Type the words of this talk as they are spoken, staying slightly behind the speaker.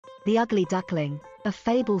The Ugly Duckling, a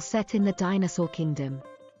fable set in the Dinosaur Kingdom.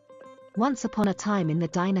 Once upon a time in the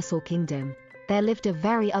Dinosaur Kingdom, there lived a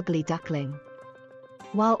very ugly duckling.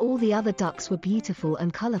 While all the other ducks were beautiful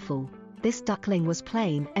and colorful, this duckling was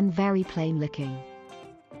plain and very plain looking.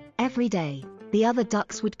 Every day, the other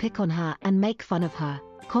ducks would pick on her and make fun of her,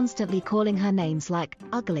 constantly calling her names like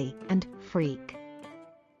ugly and freak.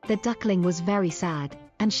 The duckling was very sad,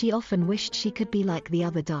 and she often wished she could be like the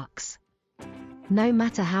other ducks. No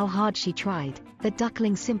matter how hard she tried, the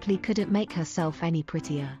duckling simply couldn't make herself any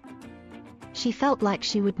prettier. She felt like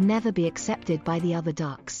she would never be accepted by the other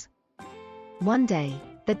ducks. One day,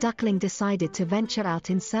 the duckling decided to venture out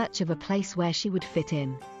in search of a place where she would fit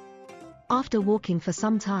in. After walking for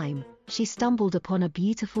some time, she stumbled upon a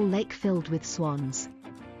beautiful lake filled with swans.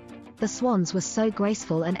 The swans were so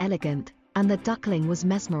graceful and elegant, and the duckling was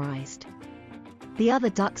mesmerized. The other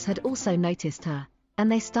ducks had also noticed her,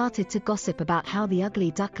 and they started to gossip about how the ugly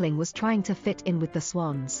duckling was trying to fit in with the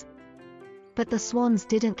swans. But the swans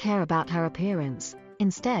didn't care about her appearance.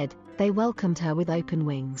 Instead, they welcomed her with open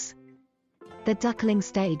wings. The duckling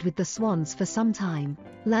stayed with the swans for some time,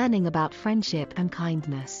 learning about friendship and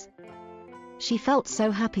kindness. She felt so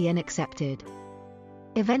happy and accepted.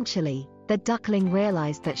 Eventually, the duckling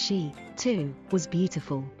realized that she, too, was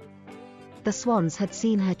beautiful. The swans had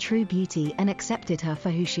seen her true beauty and accepted her for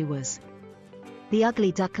who she was. The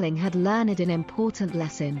ugly duckling had learned an important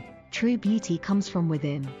lesson: true beauty comes from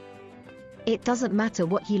within. It doesn't matter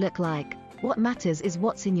what you look like, what matters is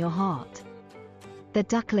what's in your heart. The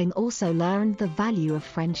duckling also learned the value of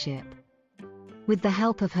friendship. With the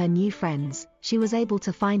help of her new friends, she was able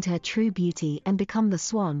to find her true beauty and become the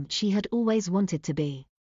swan she had always wanted to be.